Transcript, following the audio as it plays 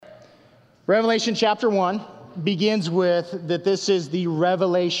Revelation chapter 1 begins with that this is the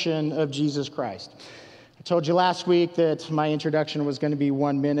revelation of Jesus Christ. I told you last week that my introduction was going to be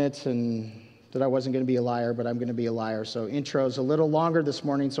 1 minute and that I wasn't going to be a liar, but I'm going to be a liar. So intro's a little longer this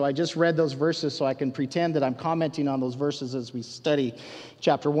morning. So I just read those verses so I can pretend that I'm commenting on those verses as we study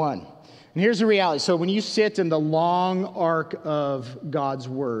chapter 1. And here's the reality. So when you sit in the long arc of God's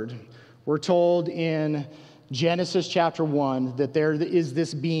word, we're told in Genesis chapter 1 that there is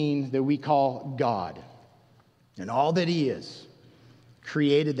this being that we call God. And all that he is,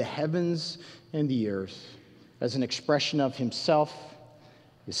 created the heavens and the earth as an expression of himself,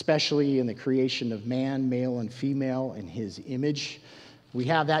 especially in the creation of man, male and female, in his image. We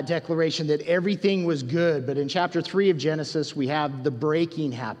have that declaration that everything was good, but in chapter 3 of Genesis, we have the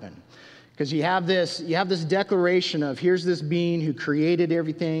breaking happen. Because you have this declaration of here's this being who created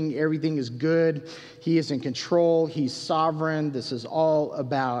everything is good, he is in control, he's sovereign, this is all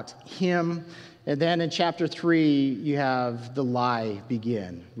about him. And then in chapter 3, you have the lie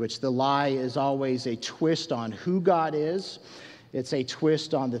begin, which the lie is always a twist on who God is. It's a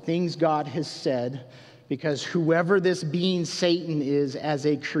twist on the things God has said, because whoever this being, Satan, is as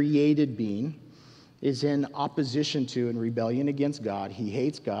a created being, is in opposition to and rebellion against God. He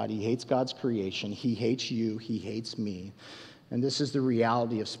hates God's creation, he hates you, he hates me. And this is the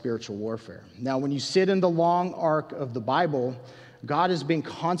reality of spiritual warfare. Now, when you sit in the long arc of the Bible, God has been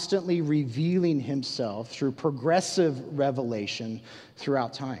constantly revealing himself through progressive revelation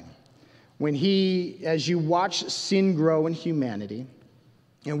throughout time. As you watch sin grow in humanity,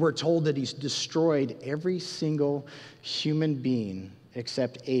 and we're told that he's destroyed every single human being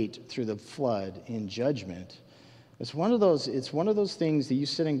except 8 through the flood in judgment. It's one of those things that you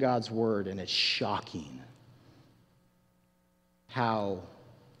sit in God's word and it's shocking how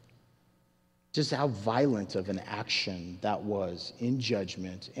violent of an action that was in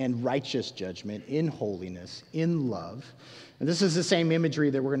judgment and righteous judgment, in holiness, in love. And this is the same imagery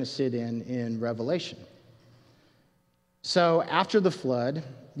that we're going to sit in Revelation. So after the flood,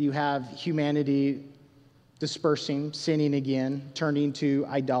 you have humanity dispersing, sinning again, turning to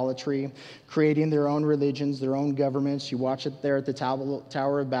idolatry, creating their own religions, their own governments. You watch it there at the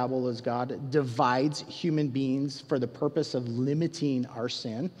Tower of Babel as God divides human beings for the purpose of limiting our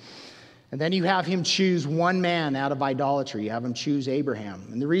sin. And then you have him choose one man out of idolatry. You have him choose Abraham.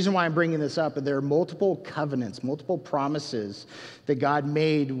 And the reason why I'm bringing this up is there are multiple covenants, multiple promises that God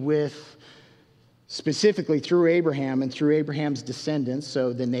made with, specifically through Abraham and through Abraham's descendants,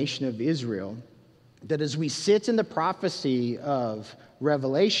 so the nation of Israel, that as we sit in the prophecy of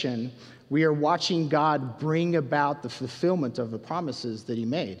Revelation, we are watching God bring about the fulfillment of the promises that he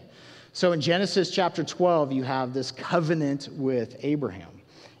made. So in Genesis chapter 12, you have this covenant with Abraham.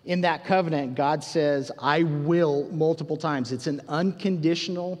 In that covenant, God says, I will, multiple times. It's an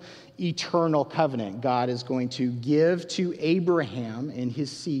unconditional, eternal covenant. God is going to give to Abraham and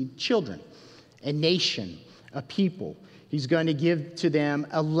his seed children, a nation, a people. He's going to give to them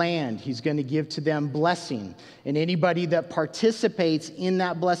a land. He's going to give to them blessing. And anybody that participates in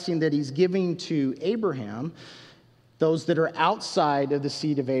that blessing that he's giving to Abraham, those that are outside of the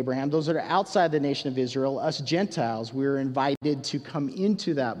seed of Abraham, those that are outside the nation of Israel, us Gentiles, we're invited to come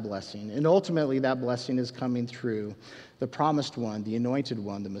into that blessing. And ultimately, that blessing is coming through the promised one, the anointed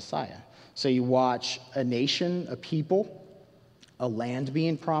one, the Messiah. So you watch a nation, a people, a land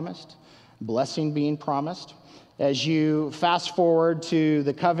being promised, blessing being promised. As you fast forward to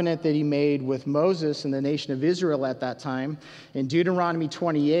the covenant that he made with Moses and the nation of Israel at that time, in Deuteronomy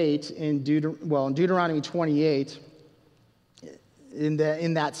 28,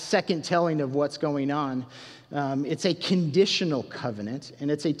 in that second telling of what's going on, it's a conditional covenant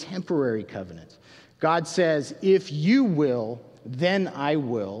and it's a temporary covenant. God says, if you will, then I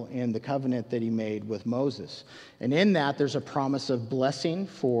will, in the covenant that he made with Moses. And in that, there's a promise of blessing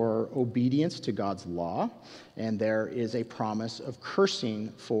for obedience to God's law, and there is a promise of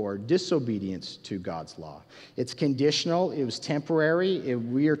cursing for disobedience to God's law. It's conditional. It was temporary.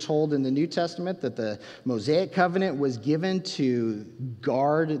 We are told in the New Testament that the Mosaic covenant was given to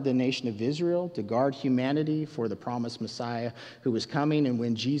guard the nation of Israel, to guard humanity for the promised Messiah who was coming. And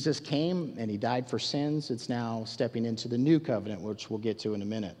when Jesus came and he died for sins, it's now stepping into the new covenant, which we'll get to in a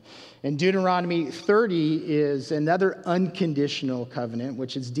minute. And Deuteronomy 30 is another unconditional covenant,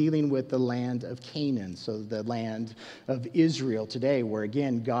 which is dealing with the land of Canaan, so the land of Israel today, where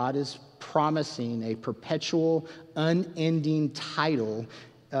again, God is promising a perpetual, unending title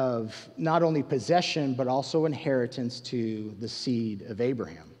of not only possession, but also inheritance to the seed of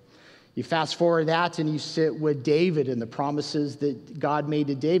Abraham. You fast forward that and you sit with David and the promises that God made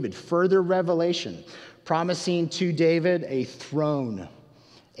to David. Further revelation, promising to David a throne,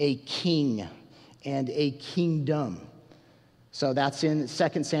 a king, and a kingdom. So that's in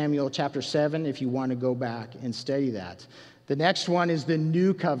 2 Samuel chapter 7 if you want to go back and study that. The next one is the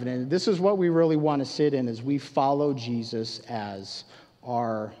new covenant. This is what we really want to sit in as we follow Jesus as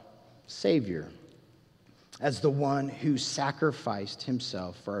our Savior, as the one who sacrificed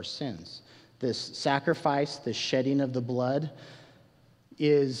himself for our sins. This sacrifice, the shedding of the blood,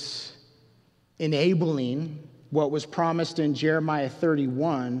 is enabling what was promised in Jeremiah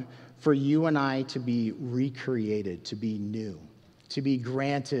 31 for you and I to be recreated, to be new, to be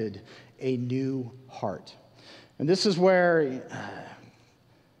granted a new heart. And this is where,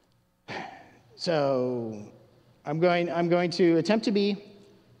 so I'm going to attempt to be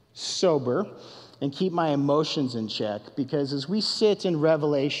sober and keep my emotions in check, because as we sit in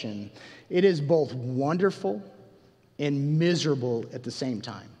Revelation, it is both wonderful and miserable at the same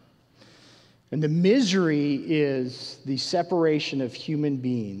time. And the misery is the separation of human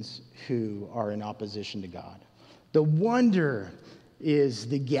beings who are in opposition to God. The wonder is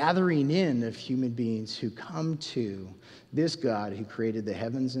the gathering in of human beings who come to this God who created the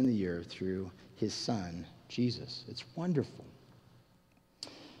heavens and the earth through his Son, Jesus. It's wonderful.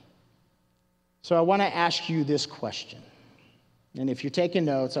 So I want to ask you this question. And if you're taking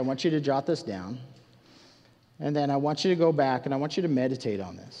notes, I want you to jot this down. And then I want you to go back and I want you to meditate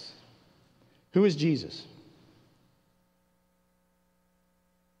on this. Who is Jesus?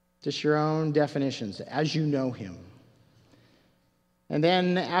 Just your own definitions as you know him. And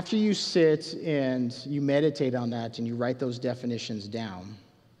then after you sit and you meditate on that and you write those definitions down,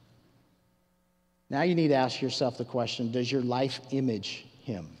 now you need to ask yourself the question, does your life image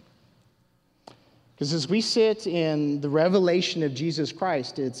him? Because as we sit in the revelation of Jesus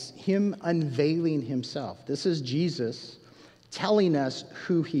Christ, it's him unveiling himself. This is Jesus telling us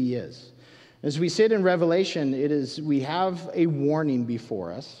who he is. As we sit in Revelation, we have a warning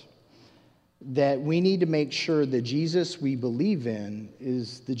before us that we need to make sure the Jesus we believe in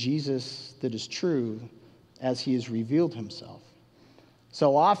is the Jesus that is true as he has revealed himself.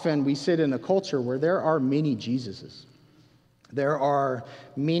 So often we sit in a culture where there are many Jesuses. There are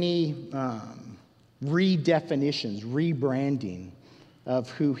many redefinitions, rebranding of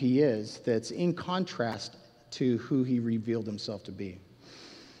who he is that's in contrast to who he revealed himself to be.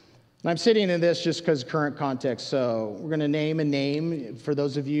 And I'm sitting in this just because of current context, so we're going to name a name for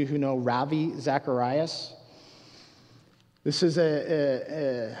those of you who know Ravi Zacharias. This is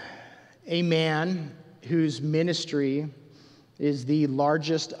a man whose ministry is the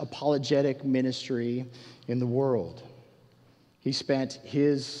largest apologetic ministry in the world. He spent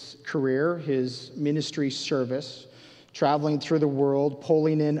his career, his ministry service, traveling through the world,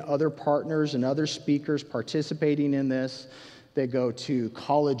 pulling in other partners and other speakers participating in this. They go to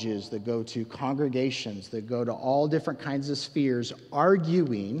colleges, that go to congregations, that go to all different kinds of spheres,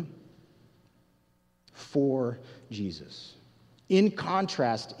 arguing for Jesus. In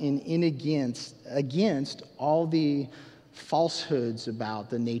contrast, against all the falsehoods about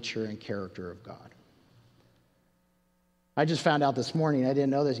the nature and character of God. I just found out this morning, I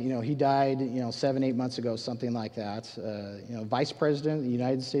didn't know this, he died, 7-8 months ago, something like that. Vice President of the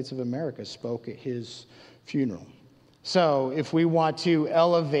United States of America spoke at his funeral. So if we want to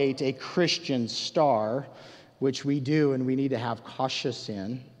elevate a Christian star, which we do, and we need to have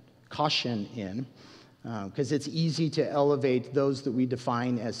caution in, because it's easy to elevate those that we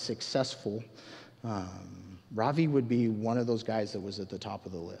define as successful. Ravi would be one of those guys that was at the top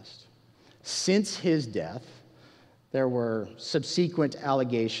of the list. Since his death, there were subsequent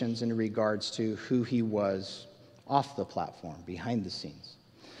allegations in regards to who he was off the platform, behind the scenes.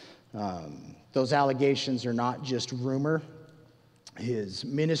 Those allegations are not just rumor. His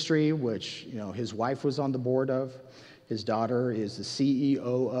ministry, which his wife was on the board of, his daughter is the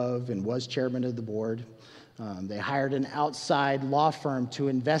CEO of and was chairman of the board. They hired an outside law firm to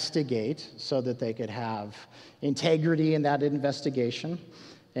investigate so that they could have integrity in that investigation.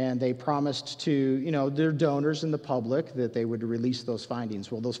 And they promised to, their donors and the public that they would release those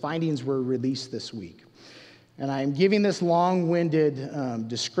findings. Well, those findings were released this week. And I'm giving this long-winded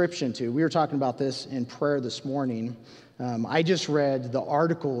description to. We were talking about this in prayer this morning. I just read the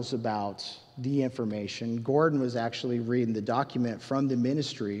articles about the information. Gordon was actually reading the document from the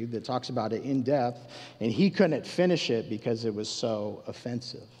ministry that talks about it in depth, and he couldn't finish it because it was so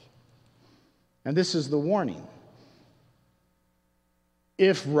offensive. And this is the warning.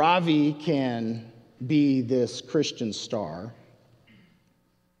 If Ravi can be this Christian star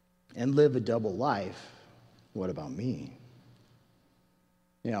and live a double life, what about me?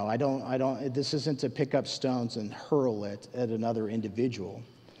 This isn't to pick up stones and hurl it at another individual.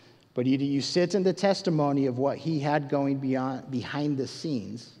 but you sit in the testimony of what he had going behind the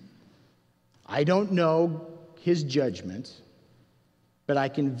scenes. I don't know his judgment, but I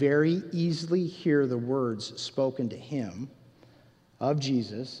can very easily hear the words spoken to him of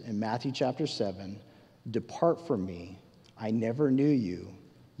Jesus in Matthew chapter 7, "Depart from me, I never knew you,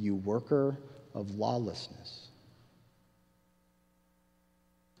 you worker of lawlessness."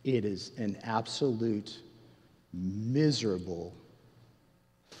 It is an absolute miserable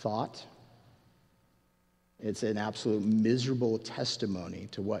thought. It's an absolute miserable testimony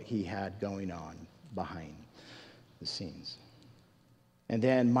to what he had going on behind the scenes. And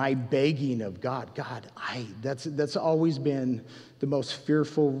then my begging of God, that's always been the most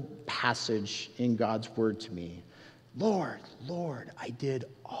fearful passage in God's word to me. Lord, I did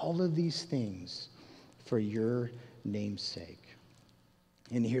all of these things for your name's sake.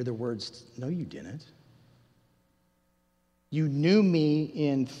 And hear the words, no, you didn't. You knew me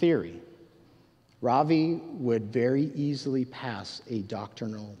in theory. Ravi would very easily pass a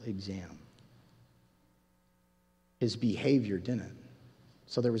doctrinal exam. His behavior didn't.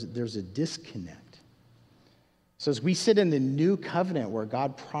 So there's a disconnect. So as we sit in the new covenant where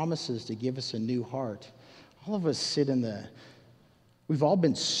God promises to give us a new heart, all of us sit we've all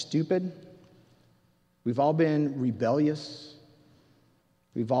been stupid. We've all been rebellious.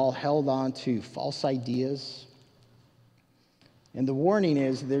 We've all held on to false ideas. And the warning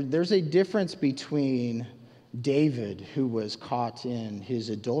is there's a difference between David, who was caught in his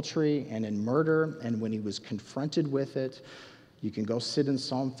adultery and in murder, and when he was confronted with it, you can go sit in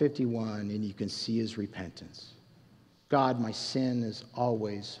Psalm 51 and you can see his repentance. God, my sin is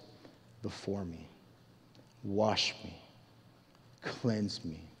always before me. Wash me, cleanse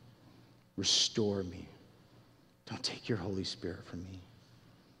me, restore me. Don't take your Holy Spirit from me.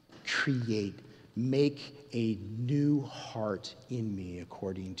 Make a new heart in me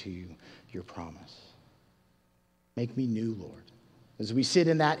according to your promise. Make me new, Lord. As we sit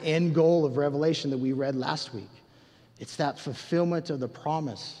in that end goal of Revelation that we read last week, it's that fulfillment of the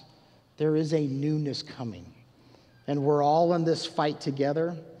promise. There is a newness coming. And we're all in this fight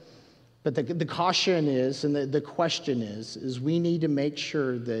together. But the caution is, and the question is we need to make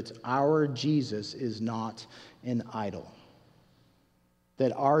sure that our Jesus is not an idol.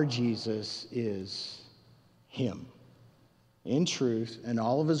 That our Jesus is him in truth and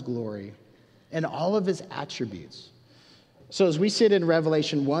all of his glory and all of his attributes. So as we sit in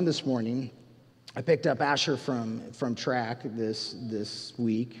Revelation 1 this morning, I picked up Asher from track this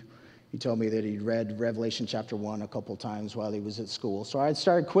week. He told me that he'd read Revelation chapter 1 a couple times while he was at school. So I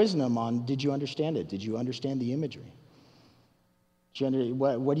started quizzing him on, did you understand it? Did you understand the imagery?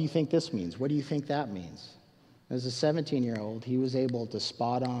 What do you think this means? What do you think that means? As a 17-year-old, he was able to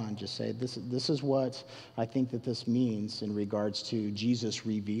spot on, just say, this is what I think that this means in regards to Jesus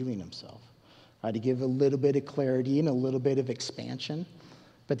revealing himself. I had to give a little bit of clarity and a little bit of expansion.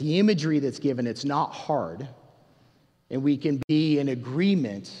 But the imagery that's given, it's not hard. And we can be in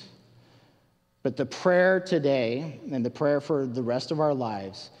agreement. But the prayer today and the prayer for the rest of our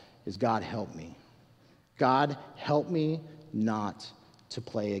lives is, God, help me. God, help me not to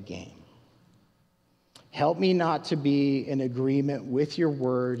play a game. Help me not to be in agreement with your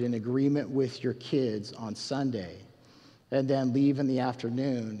word, in agreement with your kids on Sunday, and then leave in the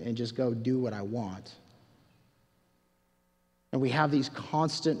afternoon and just go do what I want. And we have these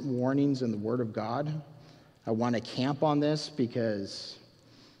constant warnings in the Word of God. I want to camp on this because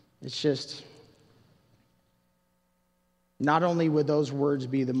it's just, not only would those words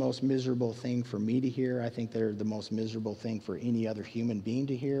be the most miserable thing for me to hear, I think they're the most miserable thing for any other human being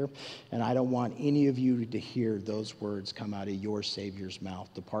to hear. And I don't want any of you to hear those words come out of your Savior's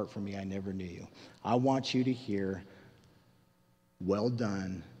mouth. Depart from me, I never knew you. I want you to hear, well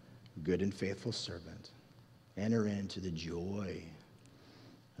done, good and faithful servant. Enter into the joy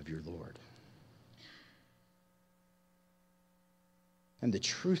of your Lord. And the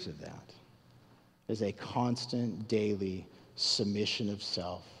truth of that is a constant, daily submission of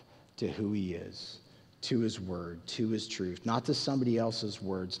self to who he is, to his word, to his truth, not to somebody else's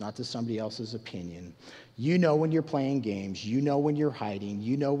words, not to somebody else's opinion. You know when you're playing games. You know when you're hiding.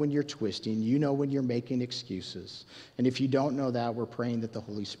 You know when you're twisting. You know when you're making excuses. And if you don't know that, we're praying that the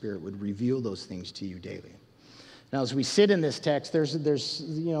Holy Spirit would reveal those things to you daily. Now, as we sit in this text, there's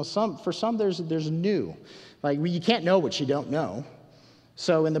new. Like, you can't know what you don't know.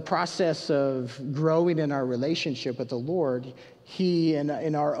 So in the process of growing in our relationship with the Lord, he,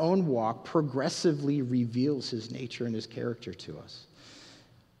 in our own walk, progressively reveals his nature and his character to us.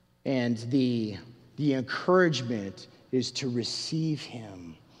 And the encouragement is to receive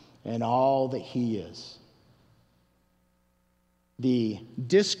him and all that he is. The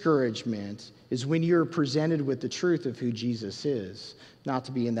discouragement is when you're presented with the truth of who Jesus is, not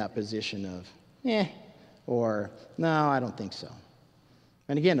to be in that position of, or no, I don't think so.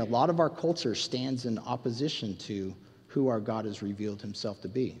 And again, a lot of our culture stands in opposition to who our God has revealed himself to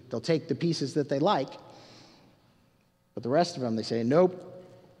be. They'll take the pieces that they like, but the rest of them, they say, nope.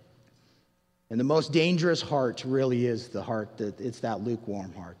 And the most dangerous heart really is the heart it's that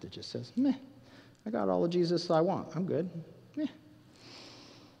lukewarm heart that just says, meh, I got all of Jesus I want. I'm good. Meh.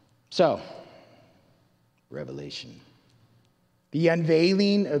 So, Revelation. The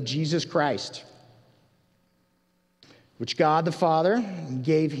unveiling of Jesus Christ, which God the Father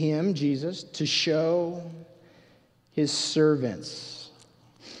gave him, Jesus, to show his servants.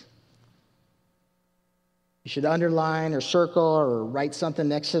 You should underline or circle or write something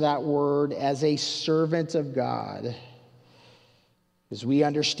next to that word, as a servant of God, as we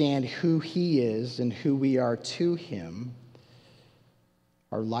understand who he is and who we are to him.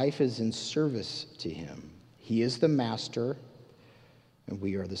 Our life is in service to him. He is the master, and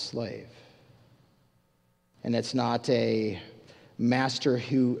we are the slave. And it's not a master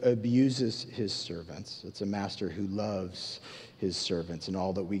who abuses his servants. It's a master who loves his servants and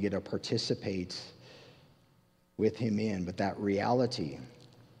all that we get to participate with him in. But that reality,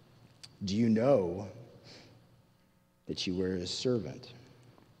 do you know that you were his servant?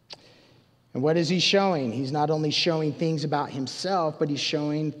 And what is he showing? He's not only showing things about himself, but he's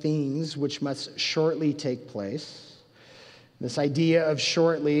showing things which must shortly take place. This idea of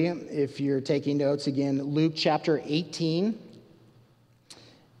shortly, if you're taking notes again, Luke chapter 18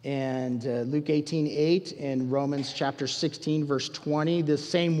 and Luke 18:8 and Romans chapter 16 verse 20, the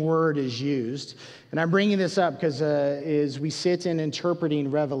same word is used. And I'm bringing this up because as we sit in interpreting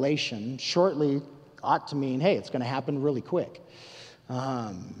Revelation, shortly ought to mean, hey, it's going to happen really quick.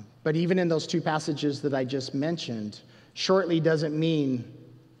 But even in those two passages that I just mentioned, shortly doesn't mean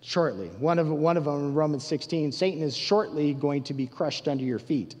shortly. One of them in Romans 16, Satan is shortly going to be crushed under your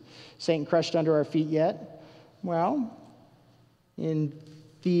feet. Satan crushed under our feet yet? Well, in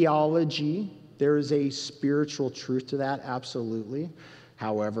theology, there is a spiritual truth to that, absolutely.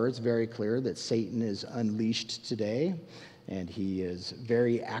 However, it's very clear that Satan is unleashed today, and he is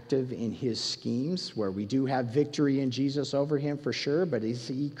very active in his schemes, where we do have victory in Jesus over him for sure, but is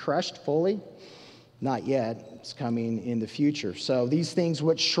he crushed fully? Not yet. It's coming in the future. So these things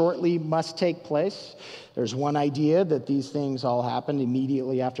which shortly must take place, there's one idea that these things all happened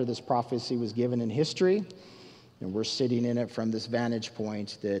immediately after this prophecy was given in history, and we're sitting in it from this vantage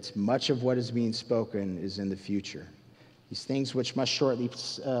point that much of what is being spoken is in the future. These things which must shortly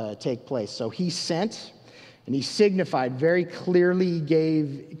take place. So he sent, and he signified very clearly,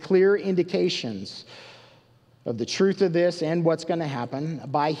 gave clear indications of the truth of this and what's going to happen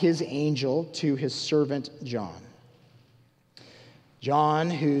by his angel to his servant John. John,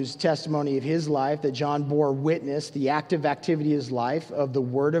 whose testimony of his life, that John bore witness, the active activity of his life of the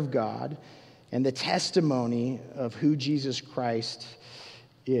Word of God and the testimony of who Jesus Christ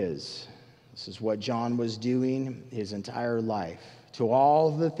is. This is what John was doing his entire life, to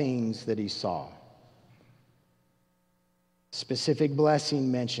all the things that he saw. Specific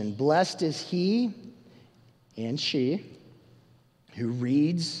blessing mentioned. Blessed is he and she who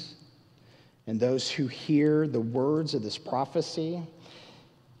reads, and those who hear the words of this prophecy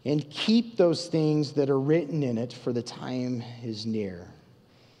and keep those things that are written in it, for the time is near.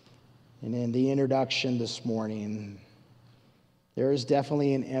 And in the introduction this morning, there is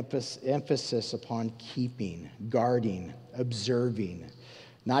definitely an emphasis upon keeping, guarding, observing,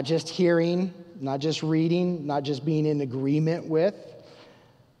 not just hearing, not just reading, not just being in agreement with,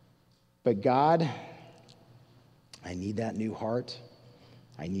 but God, I need that new heart.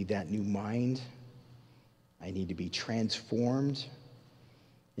 I need that new mind. I need to be transformed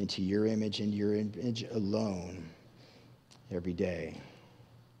into your image and your image alone every day.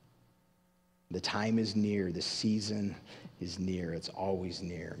 The time is near. The season is near. It's always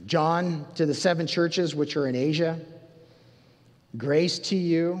near. John, to the 7 churches which are in Asia, grace to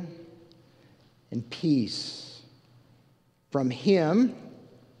you and peace from him.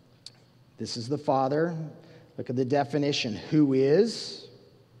 This is the Father. Look at the definition. Who is,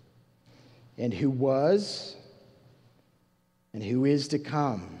 and who was, and who is to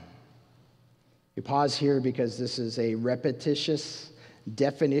come. We pause here because this is a repetitious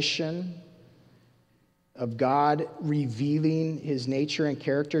definition of God revealing his nature and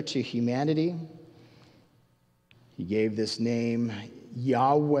character to humanity. He gave this name,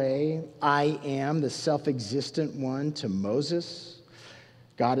 Yahweh, I am, the self-existent one, to Moses.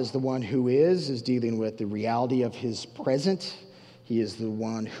 God is the one who is dealing with the reality of his present. He is the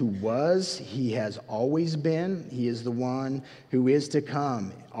one who was, he has always been, he is the one who is to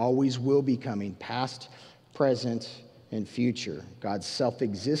come, always will be coming, past, present, and future. God's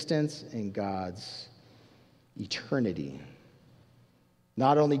self-existence and God's eternity.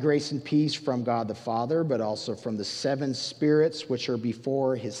 Not only grace and peace from God the Father, but also from the seven spirits which are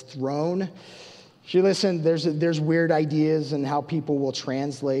before his throne. If you listen, there's weird ideas in how people will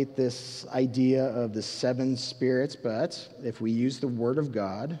translate this idea of the seven spirits, but if we use the Word of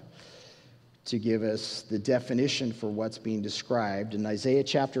God to give us the definition for what's being described, in Isaiah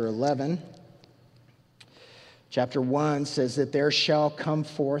chapter 11, chapter 1 says that there shall come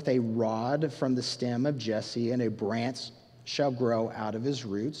forth a rod from the stem of Jesse, and a branch shall grow out of his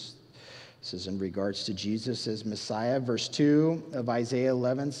roots. This is in regards to Jesus as Messiah. Verse 2 of Isaiah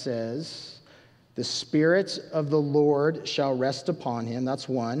 11 says, the Spirit of the Lord shall rest upon him. That's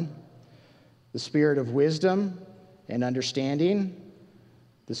one. The Spirit of wisdom and understanding,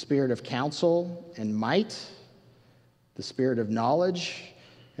 the Spirit of counsel and might, the Spirit of knowledge,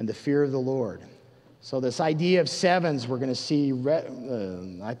 and the fear of the Lord. So this idea of sevens we're going to see,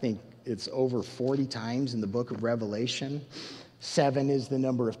 I think it's over 40 times in the book of Revelation. 7 is the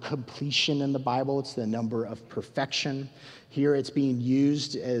number of completion in the Bible. It's the number of perfection. Here it's being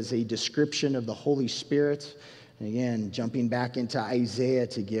used as a description of the Holy Spirit. And again, jumping back into Isaiah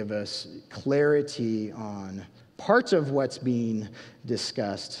to give us clarity on parts of what's being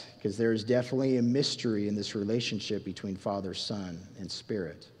discussed, because there's definitely a mystery in this relationship between Father, Son, and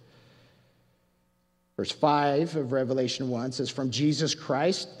Spirit. Verse 5 of Revelation 1 says, from Jesus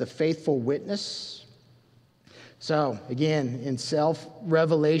Christ, the faithful witness. So, again, in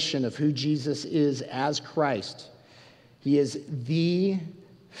self-revelation of who Jesus is as Christ, he is the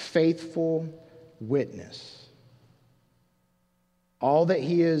faithful witness. All that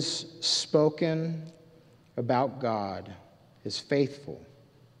he has spoken about God is faithful.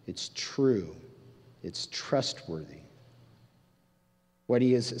 It's true. It's trustworthy. What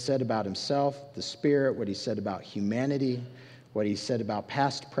he has said about himself, the Spirit, what he said about humanity, what he said about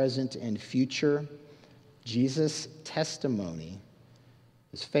past, present, and future, Jesus' testimony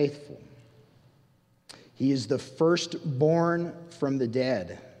is faithful. He is the firstborn from the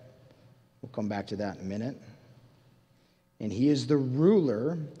dead. We'll come back to that in a minute. And he is the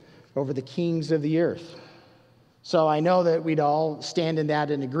ruler over the kings of the earth. So I know that we'd all stand in that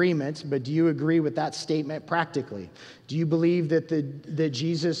in agreement, but do you agree with that statement practically? Do you believe that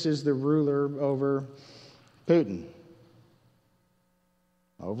Jesus is the ruler over Putin?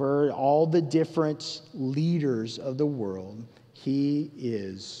 Over all the different leaders of the world, he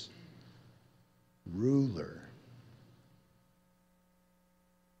is ruler.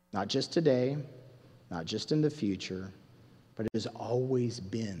 Not just today, not just in the future, but it has always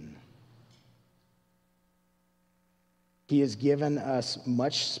been. He has given us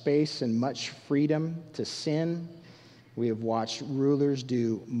much space and much freedom to sin. We have watched rulers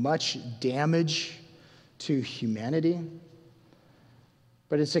do much damage to humanity.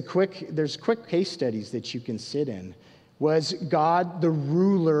 But there's quick case studies that you can sit in. Was God the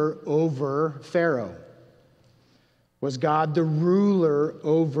ruler over Pharaoh? Was God the ruler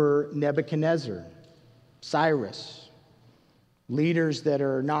over Nebuchadnezzar, Cyrus? Leaders that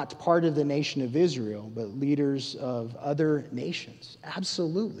are not part of the nation of Israel, but leaders of other nations?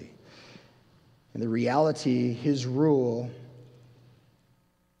 Absolutely. And the reality, his rule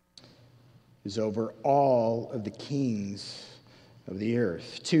is over all of the kings of the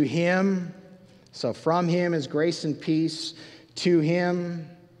earth. To him, so from him is grace and peace. To him,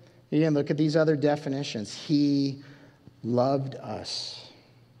 again, look at these other definitions. He loved us.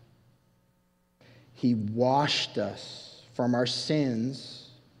 He washed us from our sins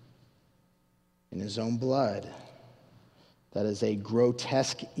in his own blood. That is a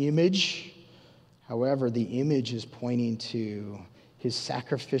grotesque image. However, the image is pointing to his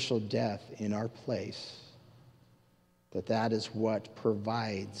sacrificial death in our place. That is what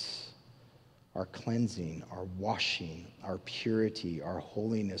provides our cleansing, our washing, our purity, our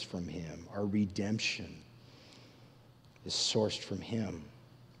holiness from him. Our redemption is sourced from him.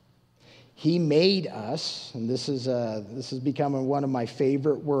 He made us, and this is becoming one of my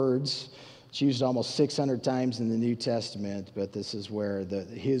favorite words. It's used almost 600 times in the New Testament, but this is where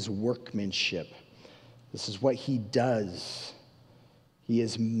his workmanship, this is what he does. He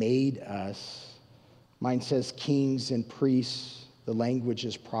has made us. Mine says kings and priests. The language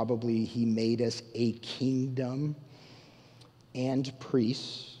is probably he made us a kingdom and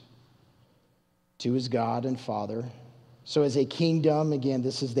priests to his God and Father. So as a kingdom, again,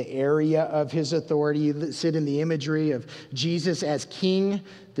 this is the area of his authority. You sit in the imagery of Jesus as king.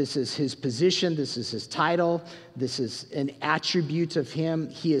 This is his position. This is his title. This is an attribute of him.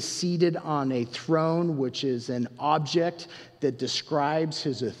 He is seated on a throne, which is an object that describes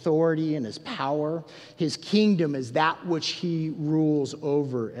his authority and his power. His kingdom is that which he rules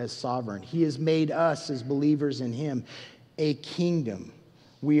over as sovereign. He has made us as believers in him a kingdom.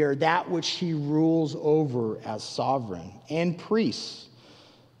 We are that which he rules over as sovereign. And priests.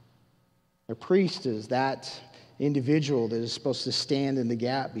 A priest is that individual that is supposed to stand in the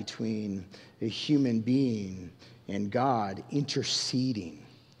gap between a human being and God, interceding.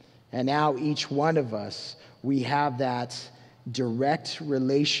 And now each one of us, we have that direct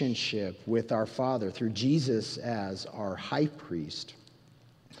relationship with our Father through Jesus as our high priest.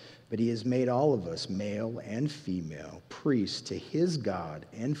 But he has made all of us, male and female, priests to his God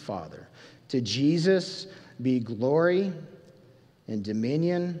and Father. To Jesus be glory and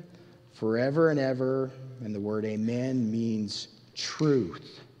dominion forever and ever. And the word amen means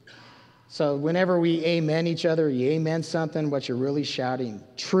truth. So whenever we amen each other, you amen something, what you're really shouting,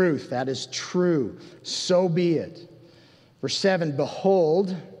 truth, that is true. So be it. Verse 7,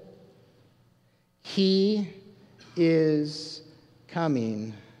 behold, he is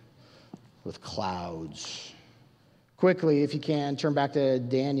coming with clouds. Quickly, if you can, turn back to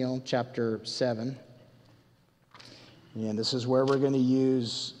Daniel chapter 7. And this is where we're going to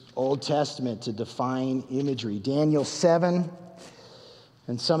use Old Testament to define imagery. Daniel 7.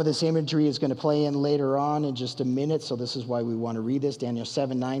 And some of this imagery is going to play in later on in just a minute, so this is why we want to read this. Daniel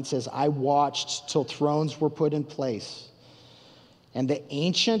 7:9 says, I watched till thrones were put in place, and the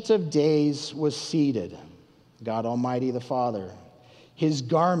Ancient of Days was seated, God Almighty the Father. His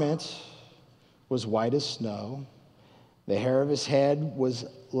garment was white as snow. The hair of his head was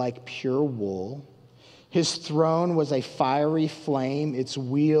like pure wool. His throne was a fiery flame, its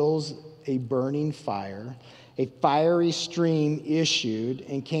wheels a burning fire. A fiery stream issued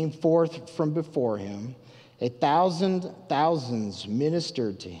and came forth from before him. 1,000 thousands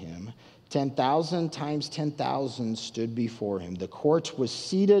ministered to him. 10,000 times 10,000 stood before him. The court was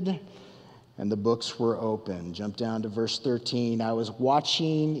seated, and the books were open. Jump down to verse 13. I was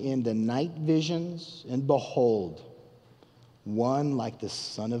watching in the night visions, and behold, one like the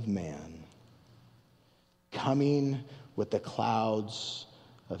Son of Man, coming with the clouds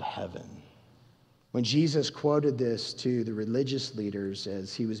of heaven. When Jesus quoted this to the religious leaders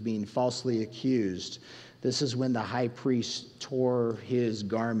as he was being falsely accused, this is when the high priest tore his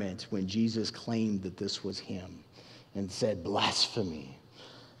garment when Jesus claimed that this was him and said blasphemy,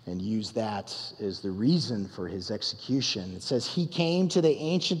 and used that as the reason for his execution. It says, he came to the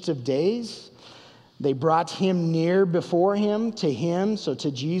Ancient of Days. They brought him near before him. To him, so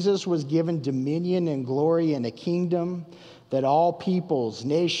to Jesus, was given dominion and glory and a kingdom, that all peoples,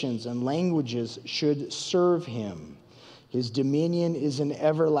 nations, and languages should serve him. His dominion is an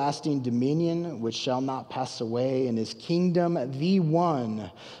everlasting dominion which shall not pass away, and his kingdom the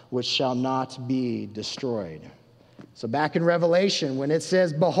one which shall not be destroyed. So back in Revelation, when it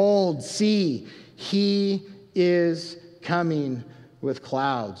says, behold, see, he is coming with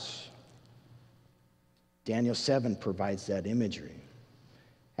clouds. Daniel 7 provides that imagery.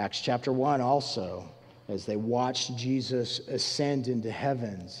 Acts chapter 1 also, as they watched Jesus ascend into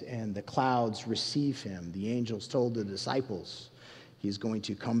heavens and the clouds receive him, the angels told the disciples he's going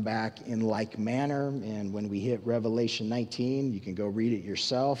to come back in like manner. And when we hit Revelation 19, you can go read it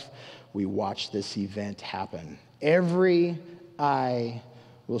yourself, we watch this event happen. Every eye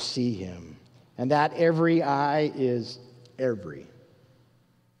will see him. And that every eye is every.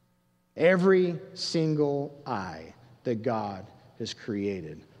 Every single eye that God has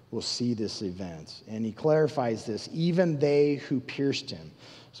created will see this event. And he clarifies this, even they who pierced him.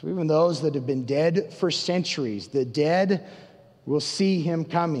 So even those that have been dead for centuries, the dead will see him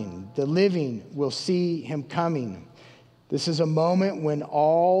coming. The living will see him coming. This is a moment when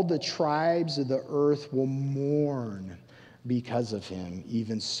all the tribes of the earth will mourn because of him.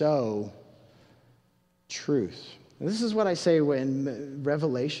 Even so, truth. And this is what I say in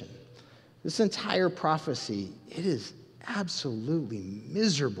Revelation. This entire prophecy, it is absolutely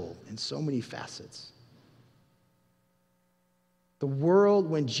miserable in so many facets. The world,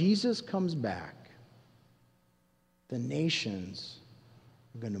 when Jesus comes back, the nations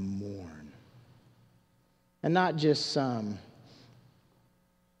are going to mourn. And not just some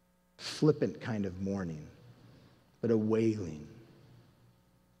flippant kind of mourning, but a wailing.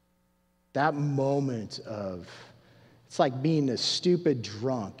 That moment of, it's like being a stupid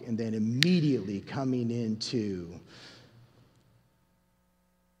drunk and then immediately coming into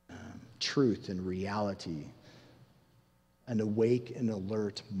truth and reality. an awake and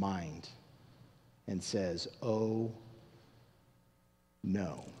alert mind and says, oh,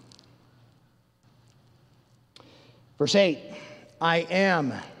 no. Verse 8, I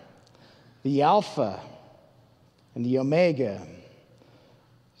am the Alpha and the Omega.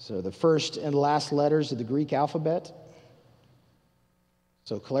 So the first and last letters of the Greek alphabet.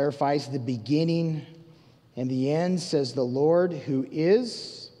 So it clarifies the beginning and the end, says the Lord, who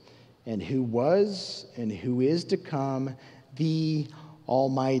is and who was and who is to come, the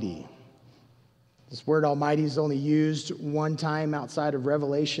Almighty. This word Almighty is only used one time outside of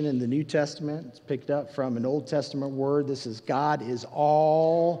Revelation in the New Testament. It's picked up from an Old Testament word. This is God is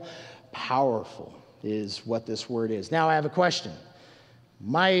all powerful, is what this word is. Now I have a question.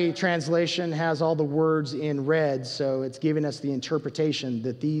 My translation has all the words in red, so it's giving us the interpretation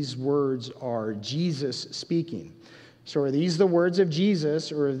that these words are Jesus speaking. So are these the words of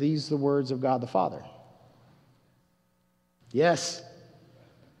Jesus, or are these the words of God the Father? Yes.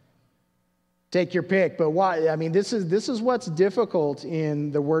 Take your pick, but why? I mean, this is what's difficult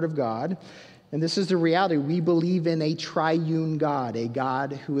in the Word of God, and this is the reality. We believe in a triune God, a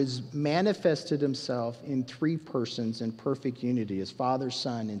God who has manifested himself in three persons in perfect unity, as Father,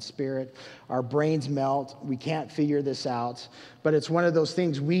 Son, and Spirit. Our brains melt. We can't figure this out, but it's one of those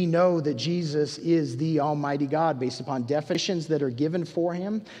things. We know that Jesus is the Almighty God based upon definitions that are given for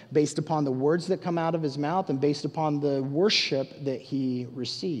him, based upon the words that come out of his mouth, and based upon the worship that he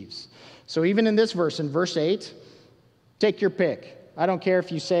receives. So even in this verse, in verse 8, take your pick. I don't care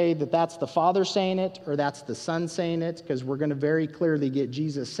if you say that that's the Father saying it or that's the Son saying it, because we're going to very clearly get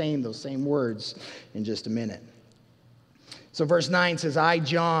Jesus saying those same words in just a minute. So verse 9 says, I,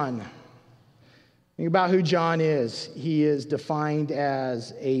 John. Think about who John is. He is defined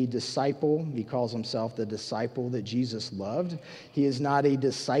as a disciple. He calls himself the disciple that Jesus loved. He is not a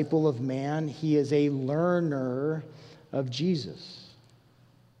disciple of man. He is a learner of Jesus.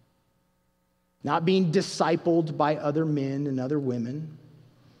 Not being discipled by other men and other women,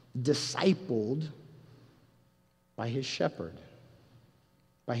 discipled by his shepherd,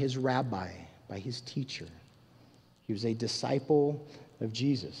 by his rabbi, by his teacher. He was a disciple of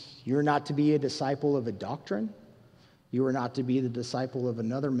Jesus. You're not to be a disciple of a doctrine. You are not to be the disciple of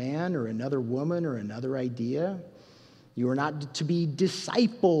another man or another woman or another idea. You are not to be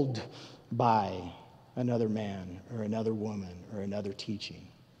discipled by another man or another woman or another teaching.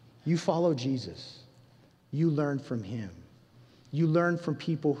 You follow Jesus. You learn from him. You learn from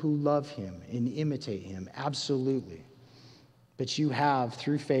people who love him and imitate him, absolutely. But you have,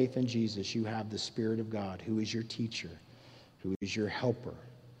 through faith in Jesus, you have the Spirit of God, who is your teacher, who is your helper.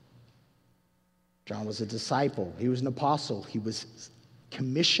 John was a disciple. He was an apostle. He was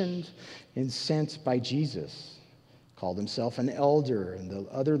commissioned and sent by Jesus. Called himself an elder in the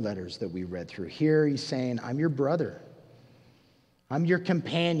other letters that we read through. Here he's saying, I'm your brother. I'm your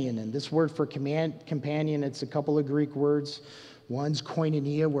companion. And this word for companion, it's a couple of Greek words. One's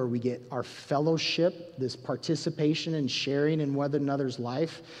koinonia, where we get our fellowship, this participation and sharing in one another's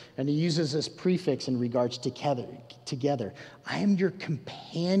life. And he uses this prefix in regards to together. I am your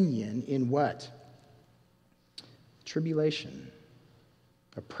companion in what? Tribulation,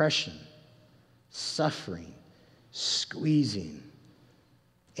 oppression, suffering, squeezing,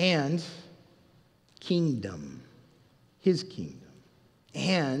 and kingdom, his kingdom.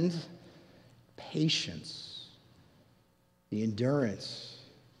 And patience, the endurance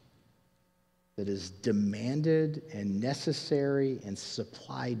that is demanded and necessary and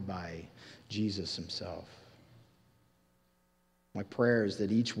supplied by Jesus himself. My prayer is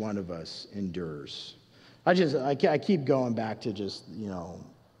that each one of us endures. I keep going back to just,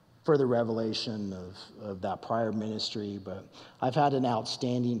 further revelation of that prior ministry, but I've had an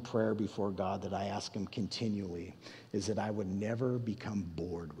outstanding prayer before God that I ask him continually, is that I would never become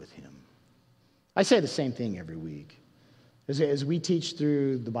bored with him. I say the same thing every week. As we teach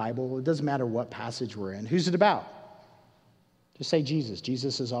through the Bible, it doesn't matter what passage we're in. Who's it about? Just say Jesus.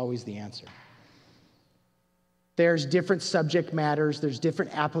 Jesus is always the answer. There's different subject matters. There's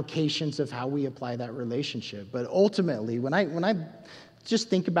different applications of how we apply that relationship. But ultimately, when I just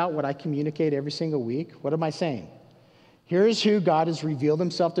think about what I communicate every single week, what am I saying? Here's who God has revealed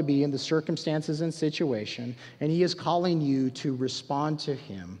himself to be in the circumstances and situation, and he is calling you to respond to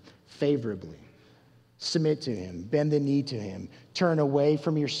him favorably. Submit to him, bend the knee to him, turn away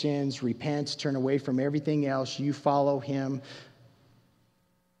from your sins, repent, turn away from everything else, you follow him.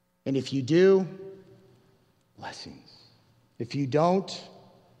 And if you do, blessings. If you don't,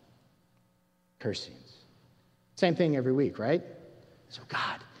 cursings. Same thing every week, right? So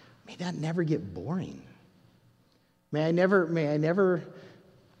God, may that never get boring. May I never,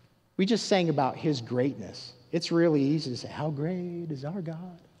 we just sang about his greatness. it's really easy to say, how great is our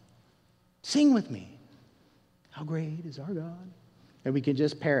God? Sing with me. How great is our God? And we can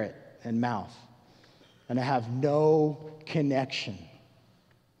just parrot and mouth and have no connection.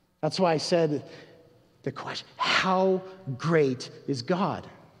 That's why I said the question, how great is God?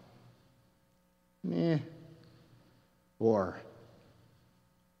 Meh. Or,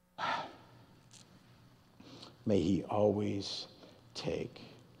 may he always take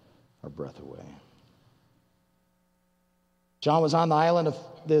our breath away. John was on the island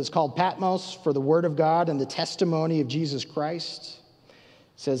that is called Patmos for the word of God and the testimony of Jesus Christ. It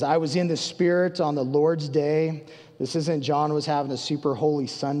says, I was in the Spirit on the Lord's day. This isn't John was having a super holy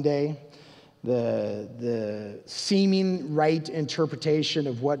Sunday. The seeming right interpretation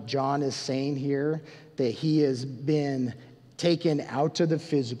of what John is saying here, that he has been taken out of the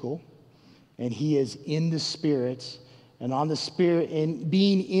physical and he is in the Spirit. And on the Spirit, and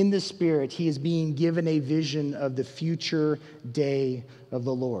being in the Spirit, he is being given a vision of the future day of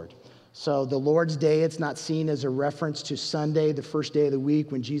the Lord. So the Lord's Day, it's not seen as a reference to Sunday, the first day of the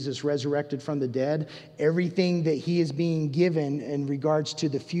week when Jesus resurrected from the dead. Everything that he is being given in regards to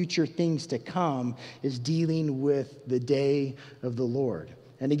the future things to come is dealing with the day of the Lord.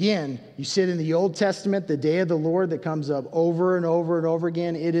 And again, you sit in the Old Testament, the day of the Lord that comes up over and over and over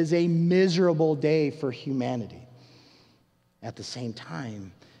again. It is a miserable day for humanity. At the same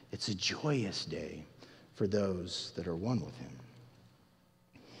time, it's a joyous day for those that are one with him.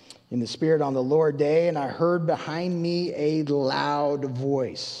 In the Spirit on the Lord day, and I heard behind me a loud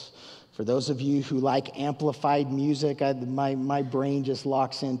voice. For those of you who like amplified music, my brain just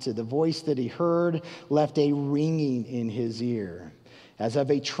locks into the voice that he heard, left a ringing in his ear, as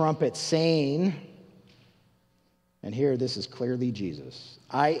of a trumpet saying, and here this is clearly Jesus,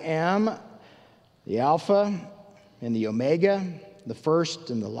 I am the Alpha and the Omega, the first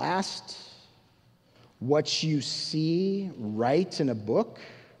and the last. What you see, write in a book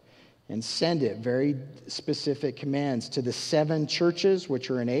and send it, very specific commands, to the 7 churches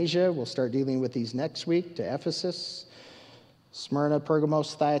which are in Asia. We'll start dealing with these next week, to Ephesus, Smyrna,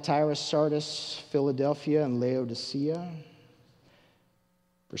 Pergamos, Thyatira, Sardis, Philadelphia, and Laodicea.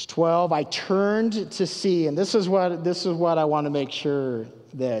 Verse 12, I turned to see, and this is what I want to make sure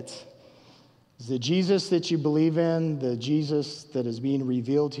that is the Jesus that you believe in, the Jesus that is being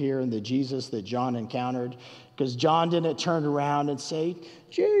revealed here, and the Jesus that John encountered. Because John didn't turn around and say,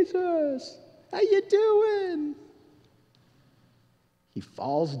 Jesus, how you doing? He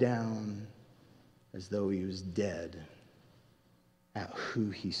falls down as though he was dead at who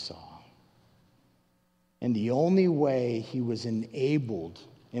he saw. And the only way he was enabled,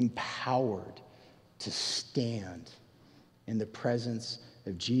 empowered to stand in the presence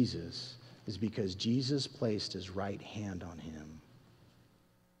of Jesus is because Jesus placed his right hand on him,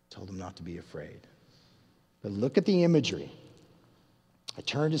 told him not to be afraid. But look at the imagery. I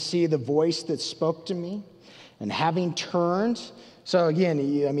turned to see the voice that spoke to me, and having turned, so again,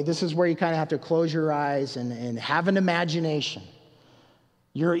 this is where you kind of have to close your eyes and have an imagination.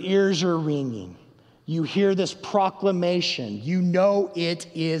 Your ears are ringing. You hear this proclamation. You know it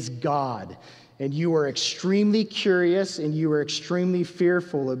is God. And you are extremely curious and you are extremely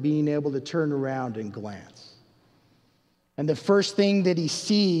fearful of being able to turn around and glance. And the first thing that he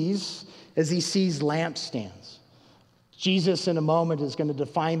sees is he sees lampstands. Jesus in a moment is going to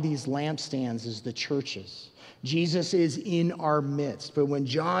define these lampstands as the churches. Jesus is in our midst. But when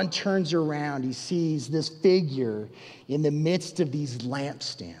John turns around, he sees this figure in the midst of these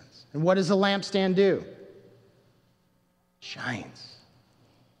lampstands. And what does a lampstand do? Shines.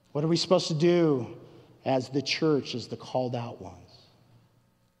 What are we supposed to do as the church, as the called out ones?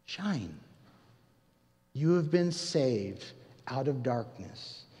 Shine. You have been saved out of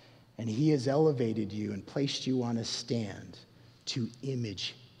darkness, and he has elevated you and placed you on a stand to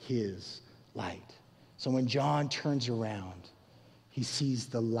image his light. So when John turns around, he sees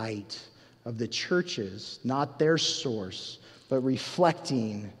the light of the churches, not their source, but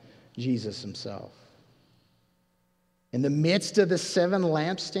reflecting Jesus himself. In the midst of the 7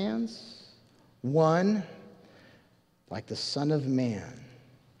 lampstands, one, like the Son of Man,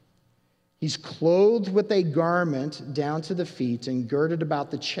 he's clothed with a garment down to the feet and girded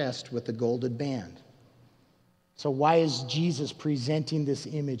about the chest with a golden band. So why is Jesus presenting this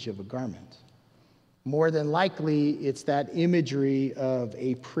image of a garment? More than likely, it's that imagery of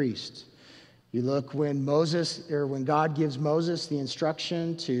a priest. You look when God gives Moses the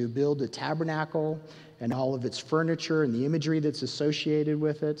instruction to build a tabernacle and all of its furniture and the imagery that's associated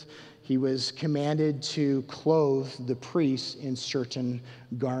with it, he was commanded to clothe the priests in certain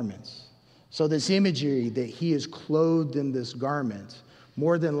garments. So this imagery that he is clothed in this garment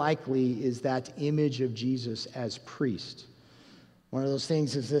more than likely is that image of Jesus as priest. One of those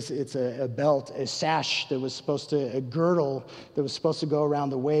things is this, it's a belt, a sash that was supposed to, a girdle that was supposed to go around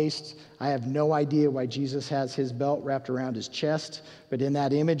the waist. I have no idea why Jesus has his belt wrapped around his chest, but in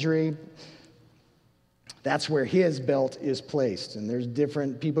that imagery, that's where his belt is placed. And there's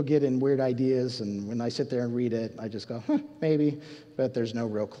different, people get in weird ideas, and when I sit there and read it, I just go, maybe, but there's no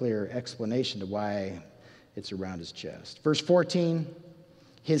real clear explanation to why it's around his chest. Verse 14,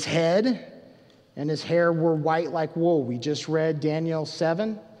 his head and his hair were white like wool. We just read Daniel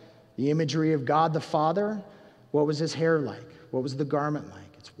 7, the imagery of God the Father. What was his hair like? What was the garment like?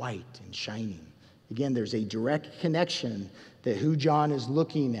 It's white and shining. Again, there's a direct connection that who John is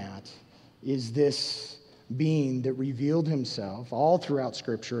looking at is this being that revealed himself all throughout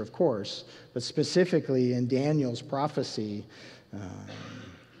Scripture, of course, but specifically in Daniel's prophecy.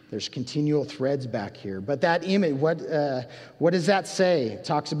 There's continual threads back here. But that image, what does that say? It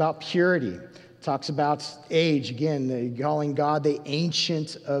talks about purity. Talks about age, again, calling God the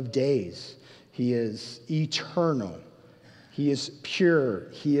Ancient of Days. He is eternal. He is pure.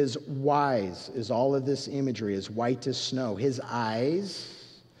 He is wise, is all of this imagery, as white as snow. His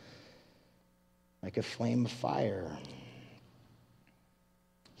eyes, like a flame of fire.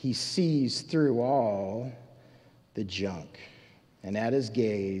 He sees through all the junk. And at his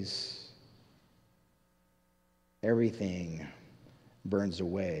gaze, everything burns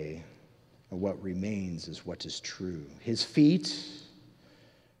away. And what remains is what is true. His feet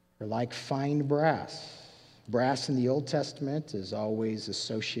are like fine brass. Brass in the Old Testament is always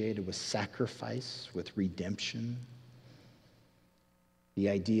associated with sacrifice, with redemption. The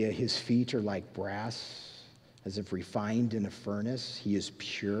idea his feet are like brass, as if refined in a furnace. He is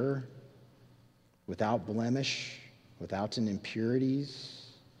pure, without blemish, without an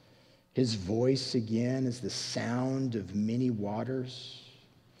impurities. His voice, again, is the sound of many waters.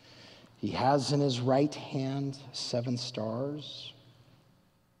 He has in his right hand 7 stars.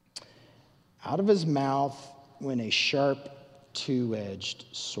 Out of his mouth went a sharp, two-edged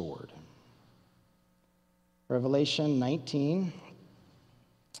sword. Revelation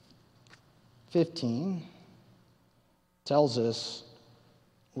 19:15 tells us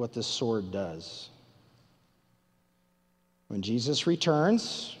what this sword does. When Jesus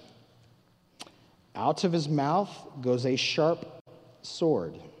returns, out of his mouth goes a sharp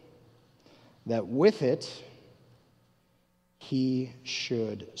sword, that with it he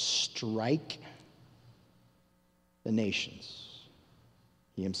should strike the nations.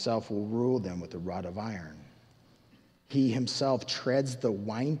 He himself will rule them with a rod of iron. He himself treads the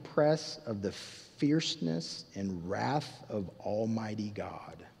winepress of the fierceness and wrath of Almighty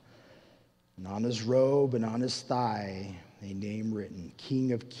God. And on his robe and on his thigh, a name written,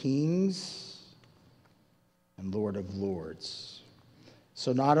 King of Kings and Lord of Lords.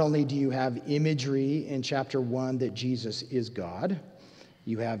 So not only do you have imagery in chapter 1 that Jesus is God,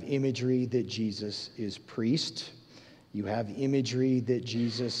 you have imagery that Jesus is priest, you have imagery that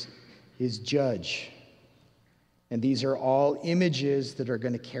Jesus is judge. And these are all images that are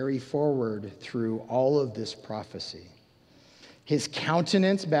going to carry forward through all of this prophecy. His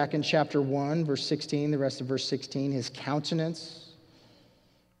countenance, back in chapter 1, verse 16, the rest of verse 16, his countenance,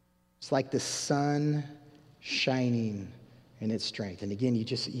 it's like the sun shining in its strength. And again,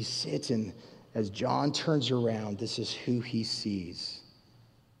 you sit, and as John turns around, this is who he sees.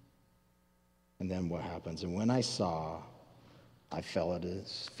 And then what happens? And when I saw, I fell at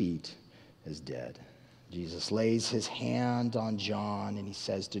his feet as dead. Jesus lays his hand on John, and he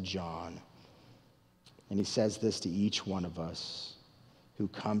says to John, and he says this to each one of us who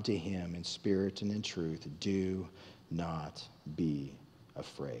come to him in spirit and in truth, do not be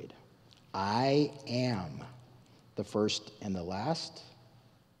afraid. I am the first and the last.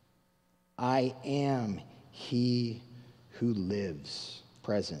 I am he who lives,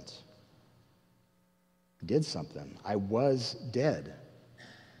 present. Did something. I was dead.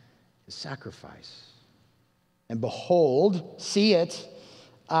 His sacrifice. And behold, see it,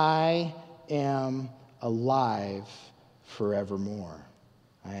 I am alive forevermore.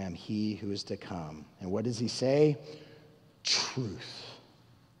 I am he who is to come. And what does he say? Truth.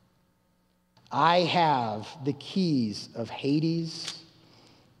 I have the keys of Hades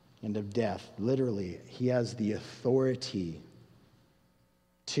and of death. Literally, he has the authority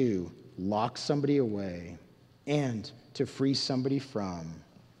to lock somebody away and to free somebody from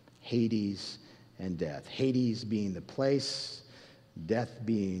Hades and death. Hades being the place, death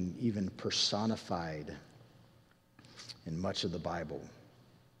being even personified in much of the Bible.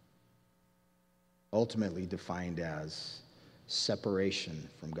 Ultimately defined as separation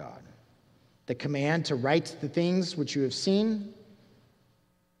from God. The command to write the things which you have seen,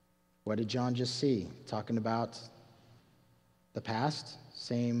 What did John just see? Talking about the past,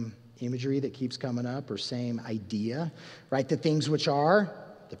 same imagery that keeps coming up, or same idea, right? The things which are,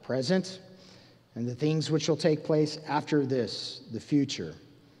 the present, and the things which will take place after this, the future.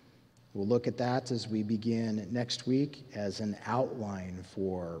 We'll look at that as we begin next week as an outline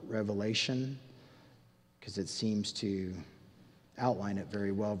for Revelation, because it seems to outline it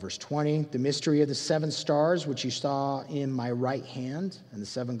very well. Verse 20, the mystery of the 7 stars, which you saw in my right hand, and the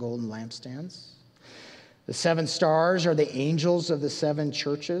 7 golden lampstands. The 7 stars are the angels of the 7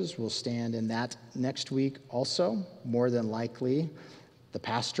 churches. We'll stand in that next week also. More than likely, the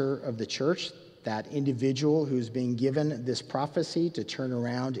pastor of the church, that individual who's being given this prophecy to turn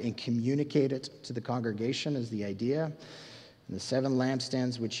around and communicate it to the congregation is the idea. And the 7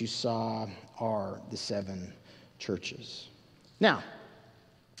 lampstands which you saw are the 7 churches. Now,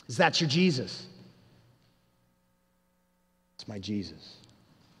 is that your Jesus? It's my Jesus.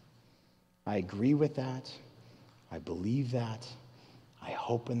 I agree with that. I believe that. I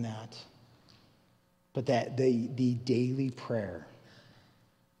hope in that. But that the daily prayer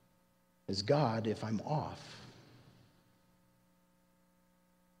is, God, if I'm off,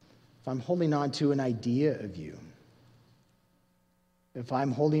 if I'm holding on to an idea of you, if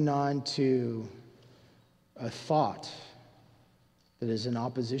I'm holding on to a thought that is in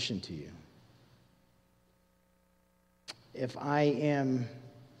opposition to you, if I am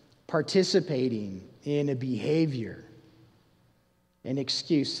participating in a behavior, an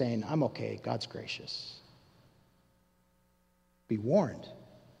excuse saying, I'm okay, God's gracious, be warned.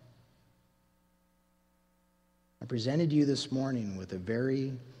 I presented you this morning with a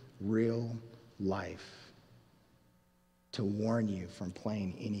very real life to warn you from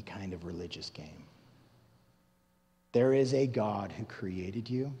playing any kind of religious game. There is a God who created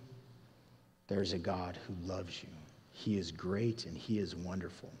you. There's a God who loves you. He is great and he is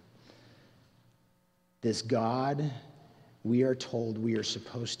wonderful. This God, we are told we are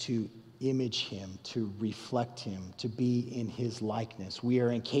supposed to image him, to reflect him, to be in his likeness. We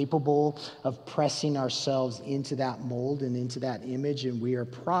are incapable of pressing ourselves into that mold and into that image, and we are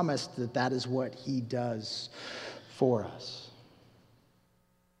promised that that is what he does for us.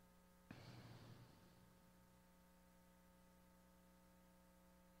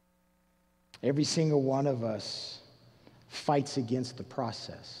 Every single one of us fights against the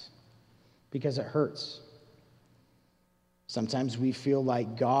process because it hurts. Sometimes we feel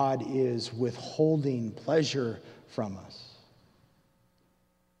like God is withholding pleasure from us.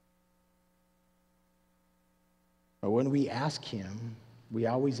 But when we ask him, we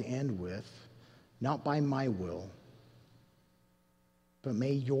always end with, not by my will, but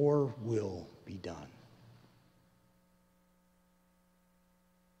may your will be done.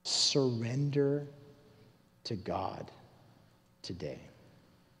 Surrender to God today.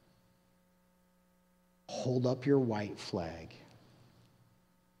 Hold up your white flag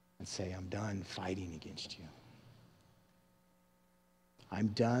and say, I'm done fighting against you. I'm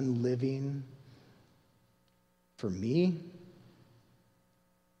done living for me,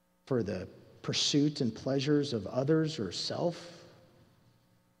 for the pursuit and pleasures of others or self.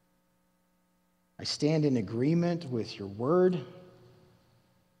 I stand in agreement with your word,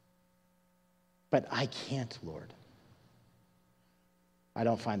 but I can't, Lord. I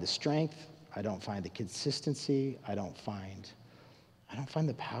don't find the strength. I don't find the consistency. I don't find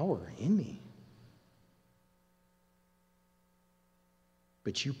the power in me.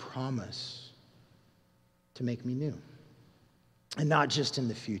 But you promise to make me new. And not just in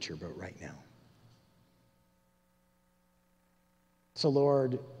the future, but right now. So,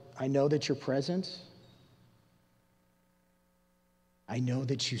 Lord, I know that you're present. I know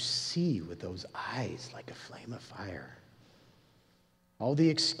that you see with those eyes like a flame of fire. All the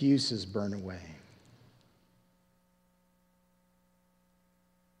excuses burn away.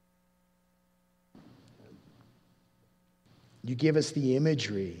 You give us the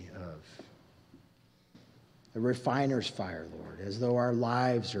imagery of a refiner's fire, Lord, as though our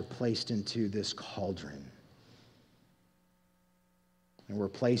lives are placed into this cauldron. And we're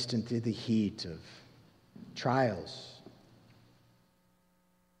placed into the heat of trials,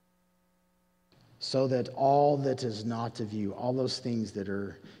 so that all that is not of you, all those things that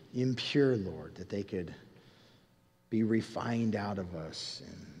are impure, Lord, that they could be refined out of us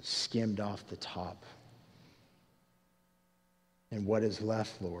and skimmed off the top. And what is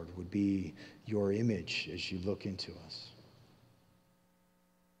left, Lord, would be your image as you look into us.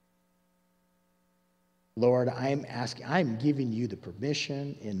 Lord, I'm giving you the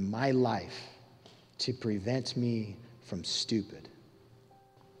permission in my life to prevent me from stupid.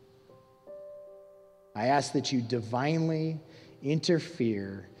 I ask that you divinely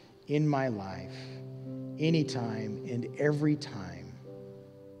interfere in my life, anytime and every time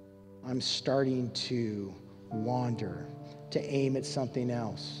I'm starting to wander, to aim at something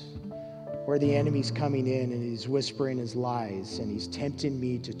else, where the enemy's coming in and he's whispering his lies and he's tempting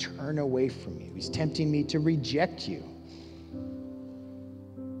me to turn away from you. He's tempting me to reject you.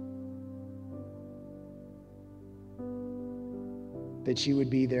 That you would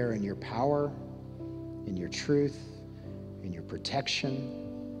be there in your power, in your truth, in your protection,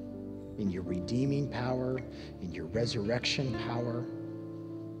 in your redeeming power, in your resurrection power.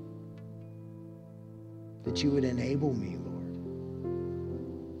 That you would enable me, Lord,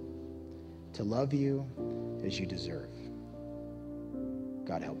 to love you as you deserve.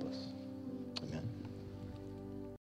 God help us.